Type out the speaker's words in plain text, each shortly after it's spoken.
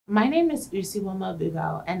My name is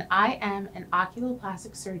Dr.Abugo, and I am an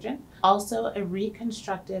oculoplastic surgeon, also a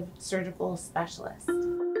reconstructive surgical specialist.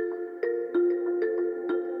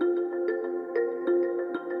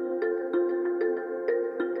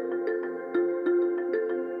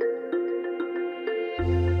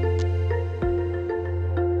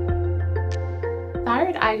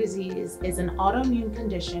 Thyroid eye disease is an autoimmune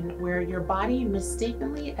condition where your body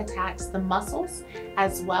mistakenly attacks the muscles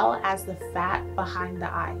as well as the fat behind the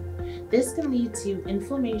eye. This can lead to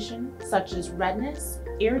inflammation such as redness,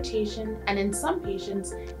 irritation, and in some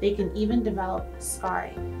patients, they can even develop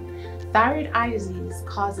scarring. Thyroid eye disease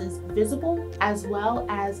causes visible as well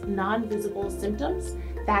as non-visible symptoms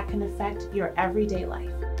that can affect your everyday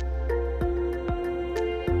life.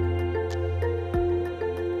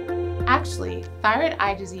 Actually, thyroid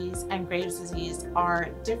eye disease and Graves' disease are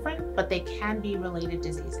different, but they can be related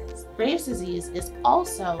diseases. Graves' disease is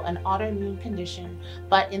also an autoimmune condition,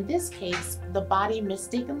 but in this case, the body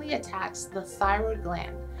mistakenly attacks the thyroid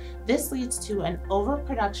gland. This leads to an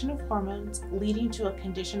overproduction of hormones, leading to a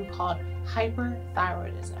condition called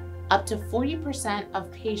hyperthyroidism. Up to 40%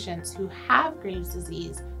 of patients who have Graves'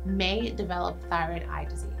 disease may develop thyroid eye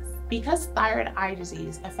disease. Because thyroid eye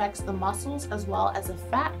disease affects the muscles as well as the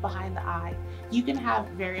fat behind the eye, you can have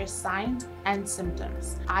various signs and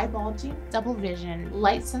symptoms: eye bulging, double vision,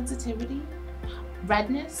 light sensitivity,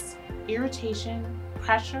 redness, irritation,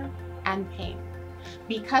 pressure, and pain.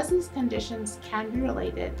 Because these conditions can be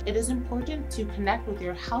related, it is important to connect with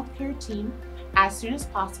your healthcare team as soon as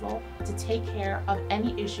possible to take care of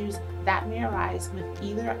any issues that may arise with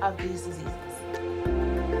either of these diseases.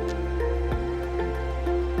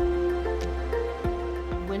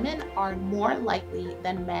 Women are more likely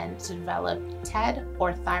than men to develop TED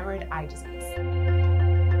or thyroid eye disease.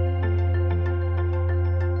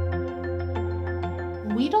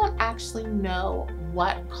 We don't actually know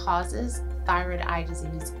what causes thyroid eye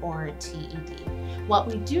disease or TED. What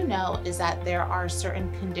we do know is that there are certain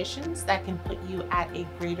conditions that can put you at a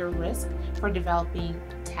greater risk for developing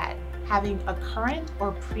TED. Having a current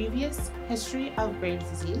or previous history of Graves'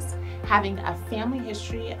 disease, having a family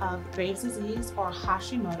history of Graves' disease or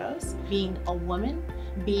Hashimoto's, being a woman,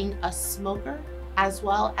 being a smoker, as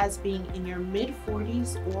well as being in your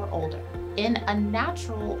mid-40s or older. In a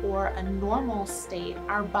natural or a normal state,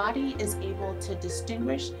 our body is able to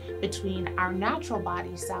distinguish between our natural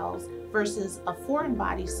body cells versus a foreign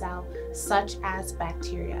body cell, such as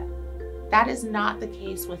bacteria. That is not the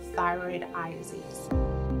case with thyroid eye disease.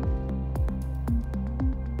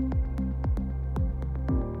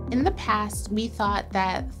 In the past, we thought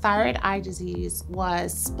that thyroid eye disease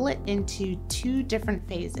was split into two different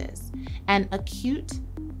phases: an acute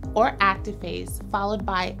or active phase followed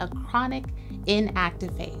by a chronic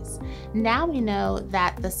inactive phase. Now we know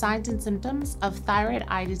that the signs and symptoms of thyroid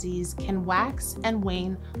eye disease can wax and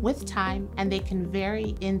wane with time, and they can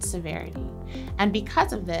vary in severity. And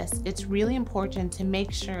because of this, it's really important to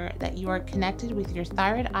make sure that you are connected with your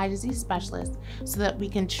thyroid eye disease specialist so that we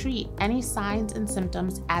can treat any signs and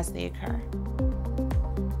symptoms as they occur.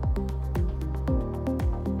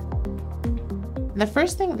 The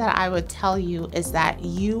first thing that I would tell you is that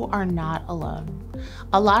you are not alone.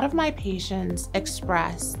 A lot of my patients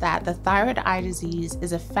express that the thyroid eye disease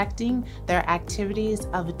is affecting their activities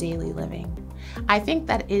of daily living. I think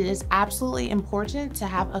that it is absolutely important to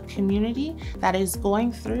have a community that is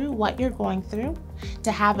going through what you're going through,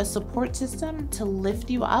 to have a support system to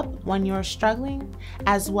lift you up when you're struggling,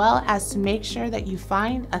 as well as to make sure that you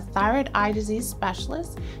find a thyroid eye disease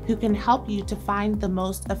specialist who can help you to find the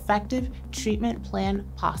most effective treatment plan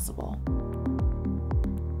possible.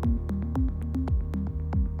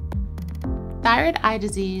 Thyroid eye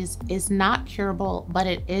disease is not curable, but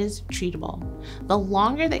it is treatable. The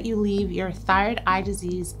longer that you leave your thyroid eye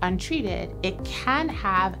disease untreated, it can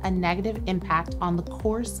have a negative impact on the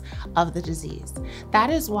course of the disease.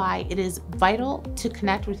 That is why it is vital to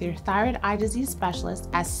connect with your thyroid eye disease specialist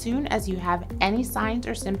as soon as you have any signs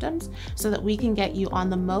or symptoms so that we can get you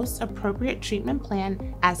on the most appropriate treatment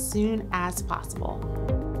plan as soon as possible.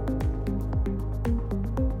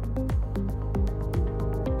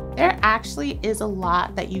 There actually is a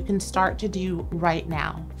lot that you can start to do right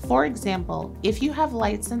now. For example, if you have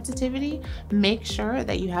light sensitivity, make sure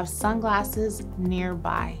that you have sunglasses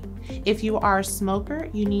nearby. If you are a smoker,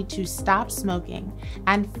 you need to stop smoking.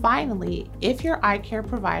 And finally, if your eye care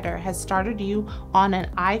provider has started you on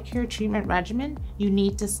an eye care treatment regimen, you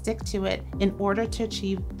need to stick to it in order to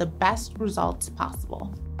achieve the best results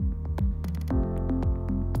possible.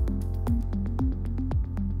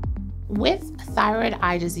 With thyroid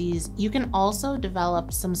eye disease, you can also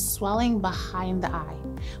develop some swelling behind the eye.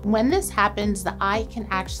 When this happens, the eye can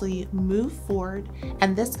actually move forward,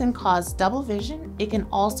 and this can cause double vision. It can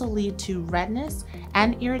also lead to redness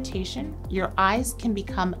and irritation. Your eyes can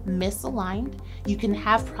become misaligned. You can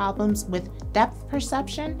have problems with depth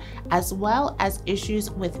perception, as well as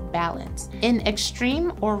issues with balance. In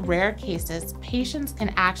extreme or rare cases, patients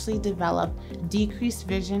can actually develop decreased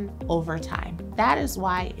vision over time. That is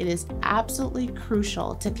why it is absolutely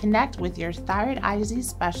crucial to connect with your thyroid eye disease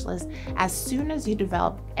specialist as soon as you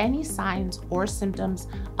develop any signs or symptoms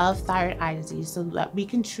of thyroid eye disease so that we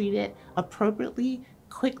can treat it appropriately,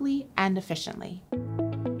 quickly, and efficiently.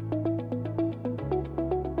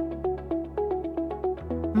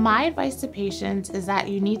 My advice to patients is that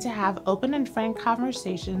you need to have open and frank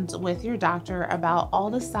conversations with your doctor about all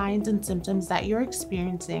the signs and symptoms that you're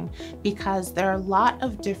experiencing, because there are a lot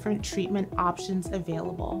of different treatment options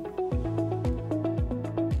available.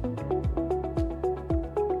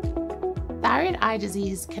 Thyroid eye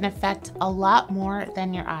disease can affect a lot more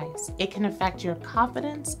than your eyes. It can affect your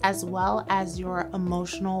confidence as well as your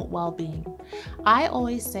emotional well-being. I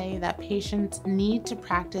always say that patients need to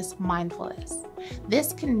practice mindfulness.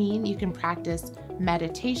 This can mean you can practice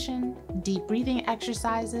meditation, deep breathing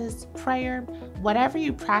exercises, prayer. Whatever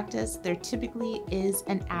you practice, there typically is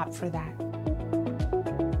an app for that.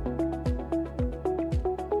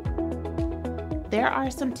 There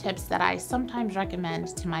are some tips that I sometimes recommend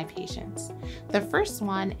to my patients. The first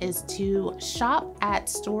one is to shop at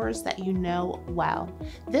stores that you know well.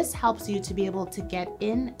 This helps you to be able to get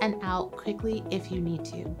in and out quickly if you need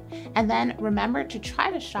to. And then remember to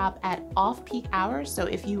try to shop at off-peak hours, so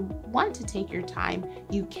if you want to take your time,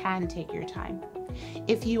 you can take your time.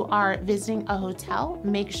 If you are visiting a hotel,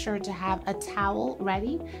 make sure to have a towel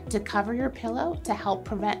ready to cover your pillow to help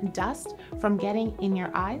prevent dust from getting in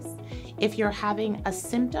your eyes. If you're having a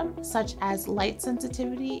symptom such as light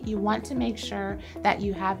sensitivity, you want to make sure that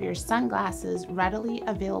you have your sunglasses readily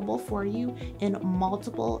available for you in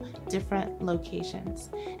multiple different locations.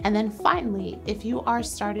 And then finally, if you are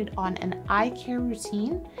started on an eye care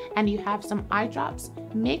routine and you have some eye drops,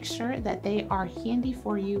 make sure that they are handy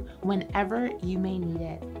for you whenever you may need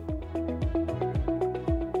it.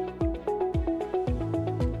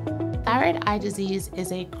 Thyroid eye disease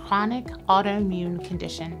is a chronic autoimmune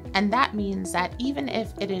condition, and that means that even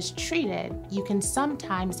if it is treated, you can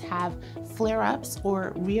sometimes have flare-ups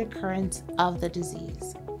or reoccurrence of the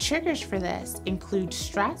disease. Triggers for this include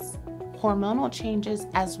stress, hormonal changes,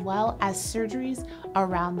 as well as surgeries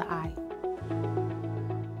around the eye.